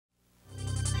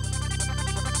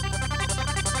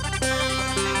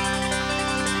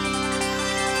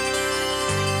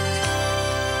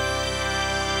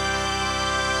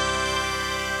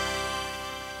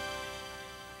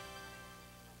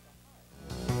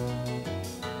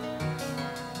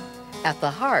At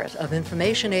the heart of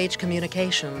information age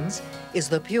communications is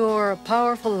the pure,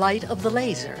 powerful light of the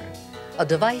laser, a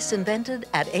device invented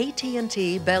at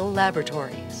AT&T Bell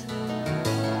Laboratories.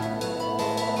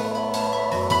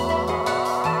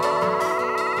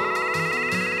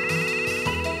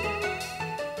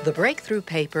 The breakthrough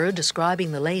paper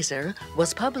describing the laser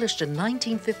was published in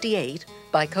 1958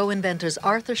 by co-inventors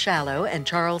Arthur Schawlow and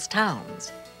Charles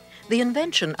Townes. The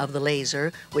invention of the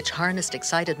laser, which harnessed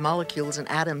excited molecules and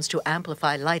atoms to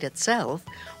amplify light itself,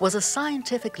 was a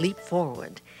scientific leap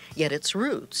forward, yet its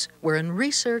roots were in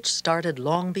research started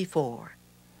long before.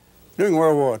 During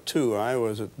World War II, I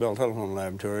was at Bell Telephone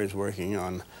Laboratories working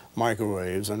on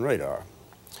microwaves and radar,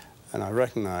 and I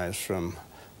recognized from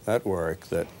that work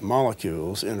that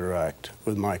molecules interact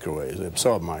with microwaves, they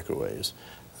absorb microwaves,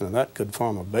 and that could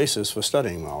form a basis for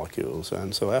studying molecules.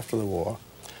 And so after the war,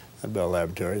 at Bell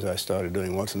Laboratories, I started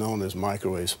doing what's known as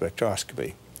microwave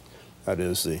spectroscopy. That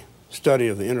is the study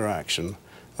of the interaction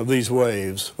of these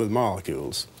waves with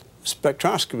molecules.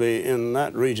 Spectroscopy in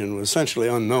that region was essentially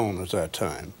unknown at that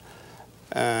time,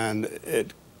 and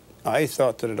I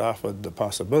thought that it offered the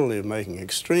possibility of making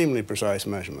extremely precise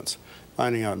measurements,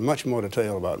 finding out much more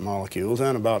detail about molecules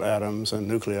and about atoms and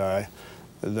nuclei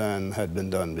than had been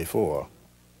done before.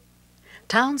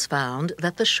 Townes found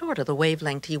that the shorter the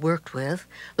wavelength he worked with,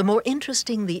 the more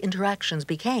interesting the interactions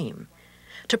became.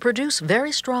 To produce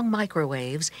very strong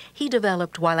microwaves, he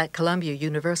developed, while at Columbia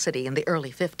University in the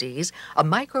early 50s, a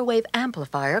microwave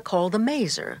amplifier called the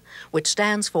maser, which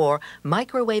stands for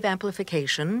Microwave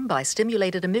Amplification by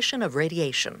Stimulated Emission of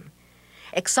Radiation.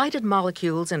 Excited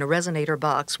molecules in a resonator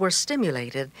box were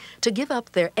stimulated to give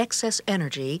up their excess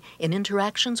energy in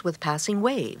interactions with passing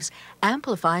waves,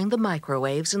 amplifying the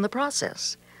microwaves in the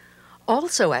process.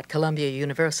 Also at Columbia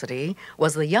University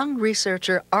was the young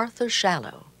researcher Arthur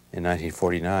Schawlow. In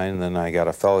 1949, then I got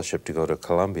a fellowship to go to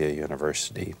Columbia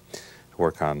University to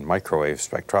work on microwave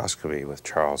spectroscopy with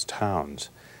Charles Townes,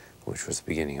 which was the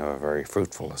beginning of a very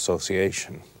fruitful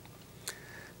association.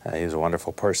 He was a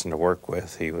wonderful person to work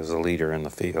with. He was a leader in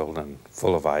the field and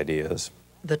full of ideas.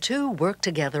 The two worked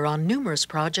together on numerous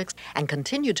projects and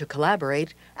continued to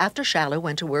collaborate after Schawlow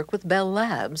went to work with Bell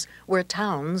Labs, where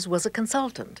Townes was a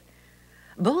consultant.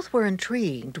 Both were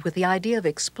intrigued with the idea of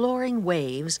exploring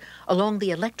waves along the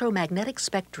electromagnetic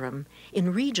spectrum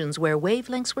in regions where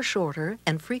wavelengths were shorter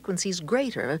and frequencies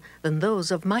greater than those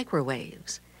of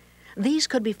microwaves. These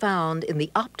could be found in the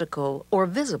optical or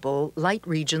visible light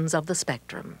regions of the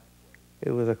spectrum.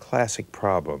 It was a classic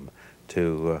problem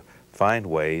to find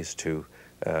ways to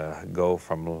go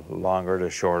from longer to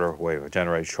shorter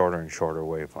generate shorter and shorter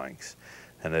wavelengths.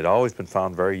 And it had always been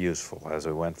found very useful as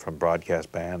we went from broadcast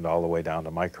band all the way down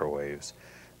to microwaves.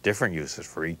 Different uses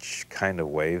for each kind of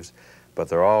waves, but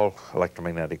they're all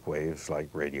electromagnetic waves like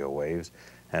radio waves,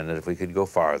 and that if we could go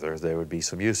farther, there would be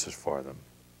some uses for them.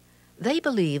 They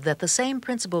believed that the same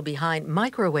principle behind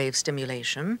microwave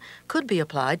stimulation could be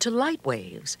applied to light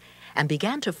waves, and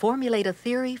began to formulate a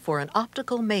theory for an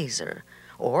optical maser,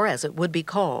 or as it would be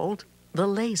called, the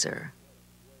laser.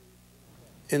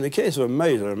 In the case of a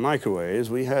maser, microwaves,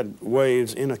 we had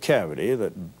waves in a cavity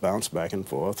that bounced back and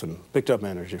forth and picked up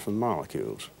energy from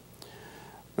molecules.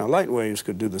 Now, light waves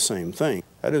could do the same thing.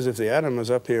 That is, if the atom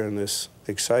is up here in this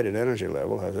excited energy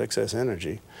level, has excess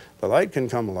energy, the light can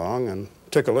come along and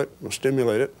tickle it or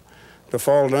stimulate it to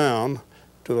fall down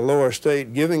to the lower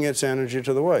state, giving its energy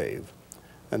to the wave.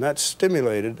 And that's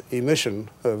stimulated emission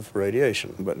of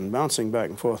radiation. But in bouncing back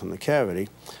and forth in the cavity,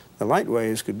 the light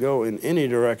waves could go in any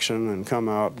direction and come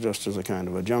out just as a kind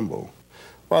of a jumble.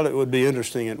 While it would be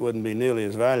interesting, it wouldn't be nearly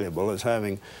as valuable as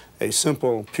having a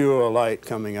simple, pure light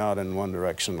coming out in one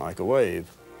direction like a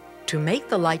wave. To make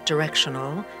the light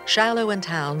directional, Schawlow and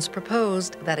Townes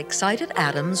proposed that excited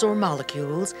atoms or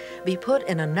molecules be put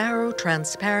in a narrow,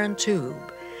 transparent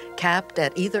tube, capped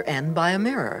at either end by a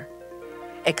mirror.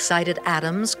 Excited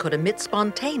atoms could emit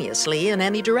spontaneously in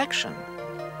any direction,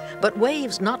 but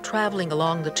waves not traveling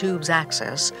along the tube's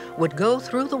axis would go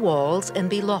through the walls and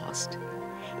be lost.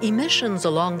 Emissions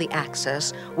along the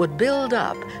axis would build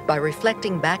up by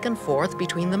reflecting back and forth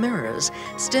between the mirrors,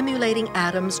 stimulating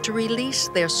atoms to release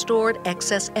their stored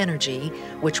excess energy,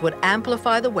 which would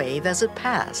amplify the wave as it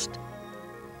passed.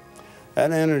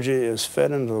 That energy is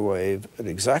fed into the wave at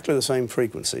exactly the same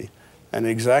frequency and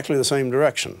exactly the same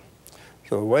direction.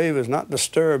 So the wave is not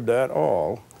disturbed at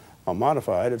all or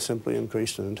modified, it's simply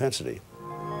increased in intensity.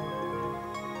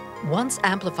 Once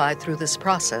amplified through this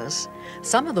process,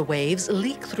 some of the waves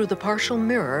leak through the partial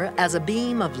mirror as a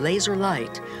beam of laser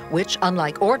light, which,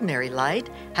 unlike ordinary light,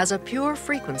 has a pure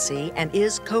frequency and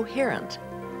is coherent.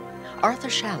 Arthur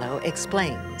Schawlow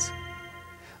explains.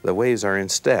 the waves are in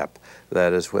step.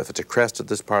 That is, if it's a crest at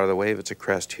this part of the wave, it's a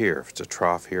crest here. If it's a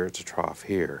trough here, it's a trough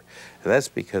here. And that's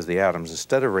because the atoms,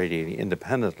 instead of radiating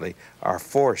independently, are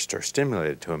forced or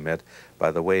stimulated to emit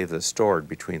by the wave that's stored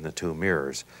between the two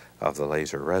mirrors of the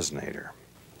laser resonator.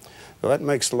 So that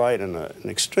makes light in an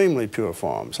extremely pure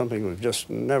form, something we've just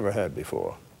never had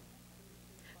before.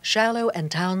 Schawlow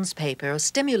and Townes' paper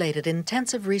stimulated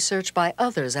intensive research by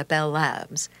others at Bell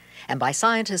Labs and by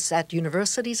scientists at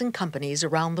universities and companies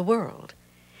around the world.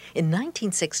 In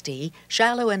 1960,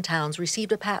 Schawlow and Townes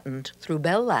received a patent through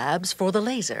Bell Labs for the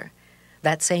laser.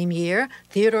 That same year,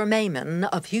 Theodore Mayman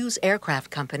of Hughes Aircraft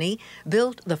Company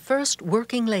built the first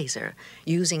working laser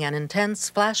using an intense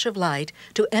flash of light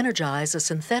to energize a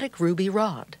synthetic ruby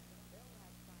rod.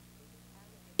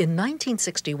 In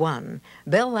 1961,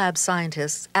 Bell Labs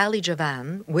scientists Ali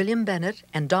Javan, William Bennett,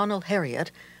 and Donald Harriot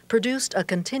produced a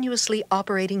continuously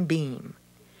operating beam.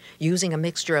 Using a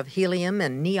mixture of helium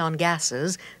and neon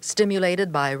gases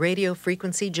stimulated by a radio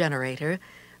frequency generator,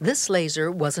 this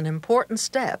laser was an important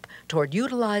step toward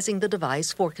utilizing the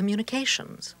device for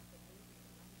communications.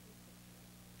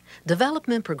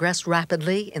 Development progressed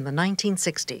rapidly in the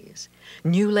 1960s.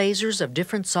 New lasers of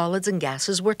different solids and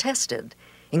gases were tested,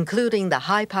 including the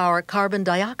high-power carbon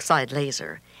dioxide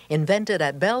laser, invented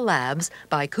at Bell Labs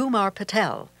by Kumar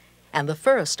Patel, and the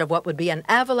first of what would be an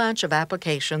avalanche of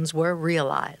applications were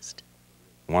realized.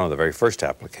 One of the very first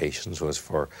applications was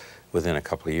for, within a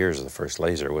couple of years of the first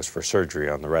laser, was for surgery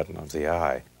on the retina of the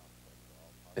eye.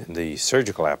 And the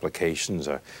surgical applications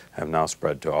have now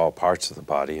spread to all parts of the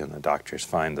body, and the doctors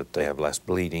find that they have less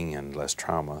bleeding and less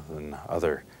trauma than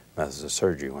other methods of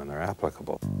surgery when they're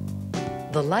applicable.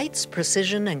 The light's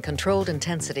precision and controlled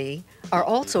intensity are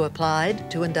also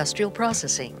applied to industrial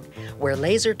processing, where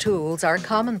laser tools are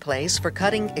commonplace for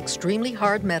cutting extremely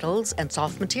hard metals and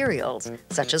soft materials,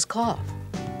 such as cloth,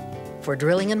 for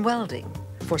drilling and welding,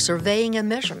 for surveying and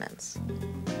measurements,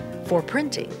 for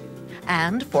printing,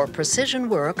 and for precision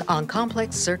work on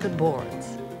complex circuit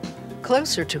boards.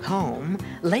 Closer to home,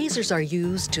 lasers are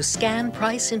used to scan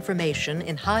price information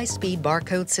in high-speed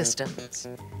barcode systems.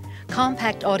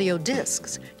 Compact audio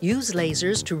discs use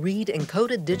lasers to read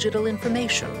encoded digital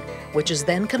information, which is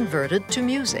then converted to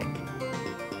music.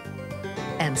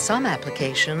 And some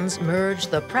applications merge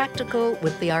the practical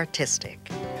with the artistic.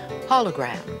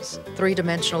 Holograms,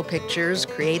 three-dimensional pictures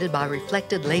created by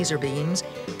reflected laser beams,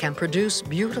 can produce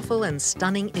beautiful and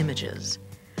stunning images.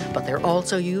 But they're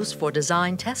also used for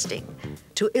design testing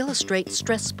to illustrate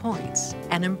stress points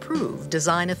and improve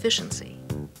design efficiency.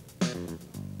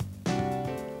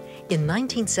 In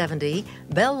 1970,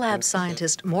 Bell Labs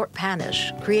scientist Mort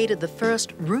Panish created the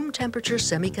first room-temperature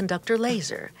semiconductor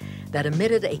laser that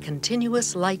emitted a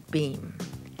continuous light beam.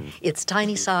 Its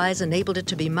tiny size enabled it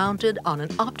to be mounted on an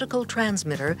optical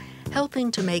transmitter,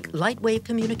 helping to make light-wave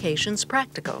communications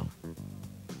practical.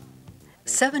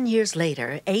 7 years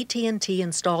later, AT&T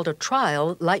installed a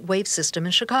trial light-wave system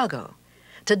in Chicago.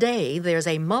 Today, there's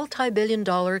a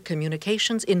multi-billion-dollar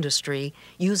communications industry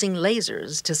using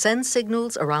lasers to send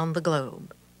signals around the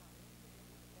globe.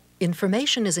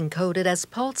 Information is encoded as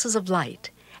pulses of light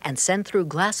and sent through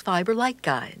glass fiber light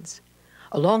guides.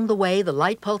 Along the way, the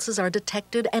light pulses are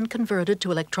detected and converted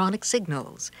to electronic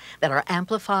signals that are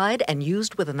amplified and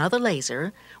used with another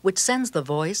laser, which sends the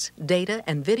voice, data,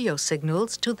 and video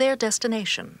signals to their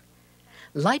destination.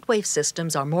 Light-wave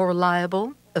systems are more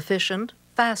reliable, efficient,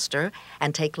 faster,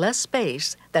 and take less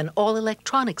space than all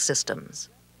electronic systems.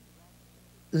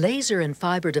 Laser and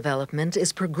fiber development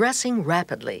is progressing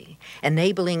rapidly,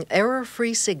 enabling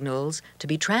error-free signals to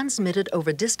be transmitted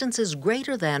over distances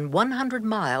greater than 100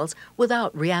 miles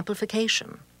without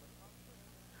reamplification.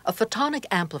 A photonic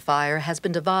amplifier has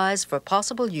been devised for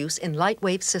possible use in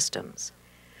light-wave systems.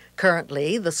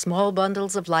 Currently, the small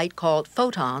bundles of light called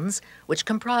photons, which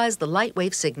comprise the light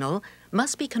wave signal,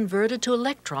 must be converted to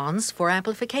electrons for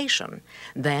amplification,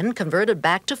 then converted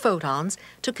back to photons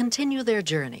to continue their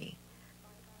journey.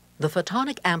 The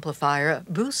photonic amplifier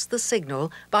boosts the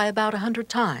signal by about 100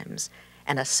 times,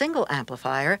 and a single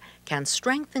amplifier can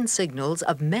strengthen signals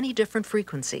of many different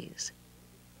frequencies.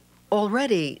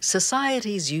 Already,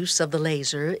 society's use of the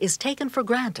laser is taken for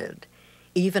granted,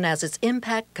 even as its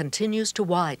impact continues to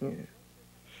widen.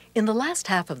 In the last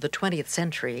half of the 20th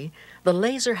century, the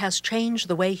laser has changed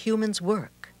the way humans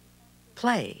work,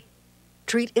 play,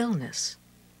 treat illness,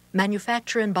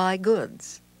 manufacture and buy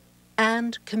goods,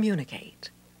 and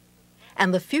communicate.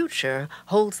 And the future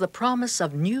holds the promise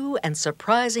of new and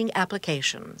surprising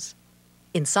applications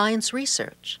in science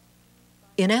research,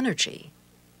 in energy,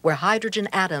 where hydrogen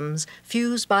atoms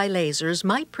fused by lasers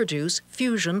might produce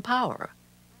fusion power,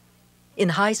 in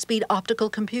high-speed optical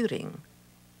computing,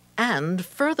 and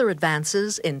further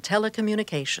advances in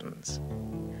telecommunications.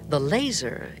 The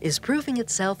laser is proving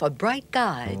itself a bright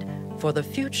guide for the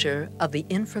future of the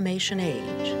information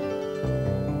age.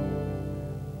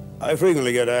 I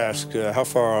frequently get asked, how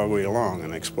far are we along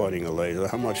in exploiting the laser?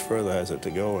 How much further has it to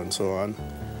go, and so on?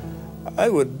 I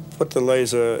would put the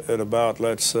laser at about,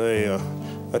 let's say,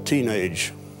 a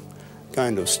teenage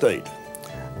kind of state.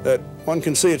 That one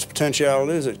can see its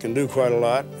potentialities, it can do quite a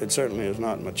lot, it certainly is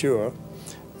not mature,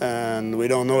 and we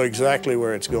don't know exactly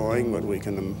where it's going, but we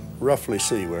can roughly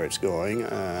see where it's going,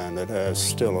 and it has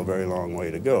still a very long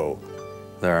way to go.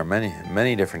 There are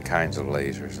many different kinds of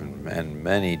lasers and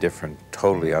many different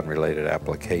totally unrelated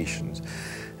applications,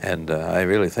 and I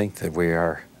really think that we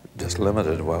are just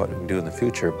limited to what we can do in the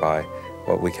future by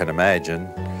what we can imagine,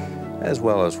 as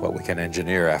well as what we can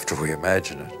engineer after we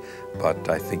imagine it. But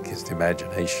I think the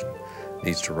imagination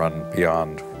needs to run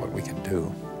beyond what we can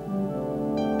do.